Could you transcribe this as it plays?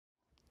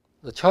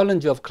The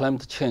challenge of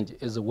climate change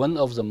is one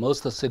of the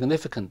most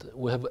significant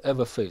we have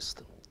ever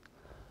faced.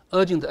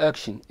 Urgent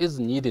action is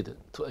needed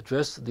to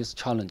address this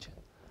challenge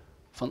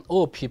from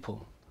all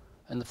people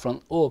and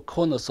from all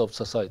corners of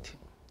society.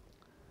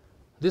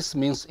 This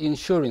means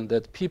ensuring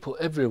that people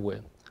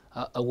everywhere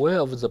are aware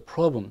of the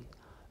problem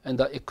and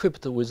are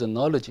equipped with the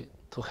knowledge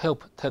to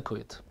help tackle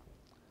it.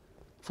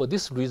 For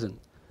this reason,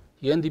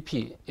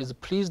 UNDP is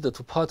pleased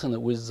to partner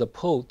with the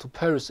Pole to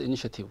Paris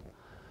initiative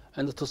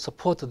and to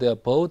support their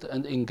bold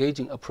and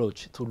engaging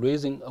approach to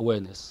raising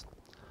awareness.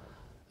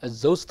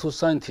 As those two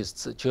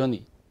scientists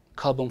journey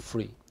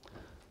carbon-free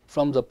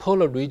from the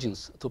polar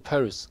regions to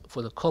Paris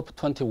for the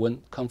COP21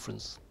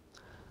 conference,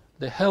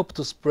 they help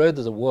to spread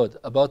the word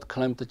about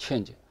climate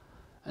change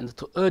and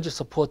to urge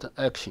support and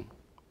action.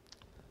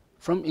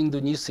 From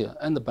Indonesia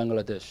and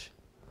Bangladesh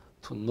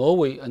to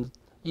Norway and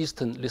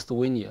eastern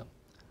Lithuania,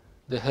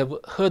 they have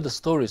heard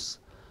stories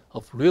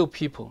of real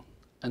people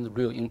and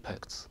real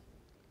impacts.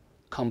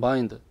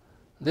 Combined,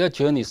 their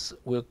journeys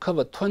will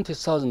cover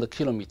 20,000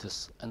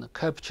 kilometers and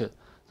capture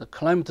the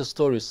climate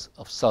stories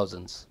of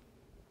thousands.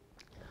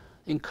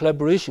 In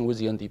collaboration with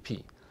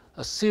UNDP,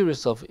 a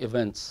series of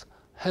events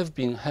have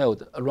been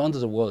held around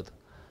the world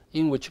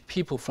in which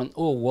people from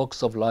all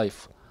walks of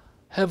life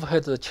have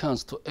had the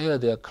chance to air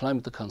their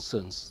climate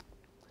concerns.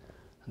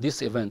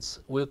 These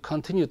events will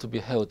continue to be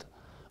held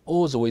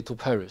all the way to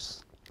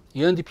Paris.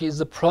 UNDP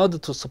is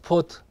proud to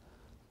support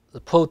the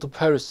Pole to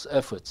Paris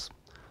efforts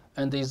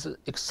and is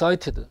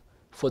excited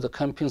for the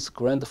campaign's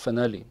grand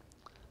finale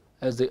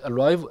as they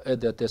arrive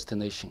at their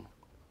destination.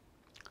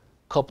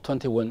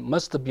 COP21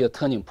 must be a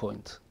turning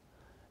point.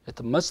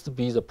 It must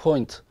be the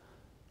point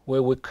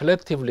where we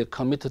collectively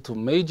commit to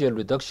major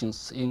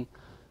reductions in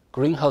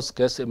greenhouse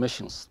gas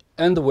emissions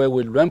and where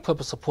we ramp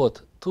up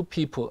support to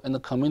people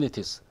and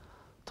communities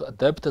to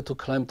adapt to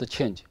climate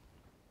change.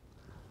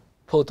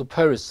 Pole to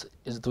Paris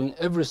is doing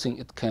everything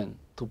it can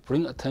to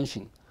bring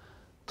attention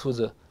to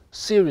the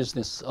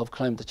seriousness of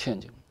climate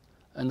change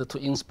and to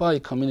inspire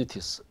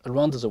communities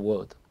around the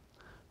world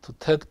to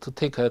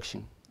take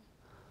action.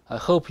 I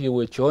hope you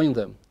will join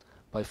them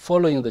by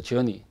following the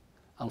journey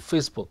on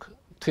Facebook,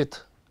 Twitter,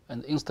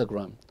 and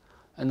Instagram,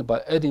 and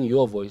by adding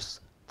your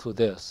voice to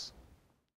theirs.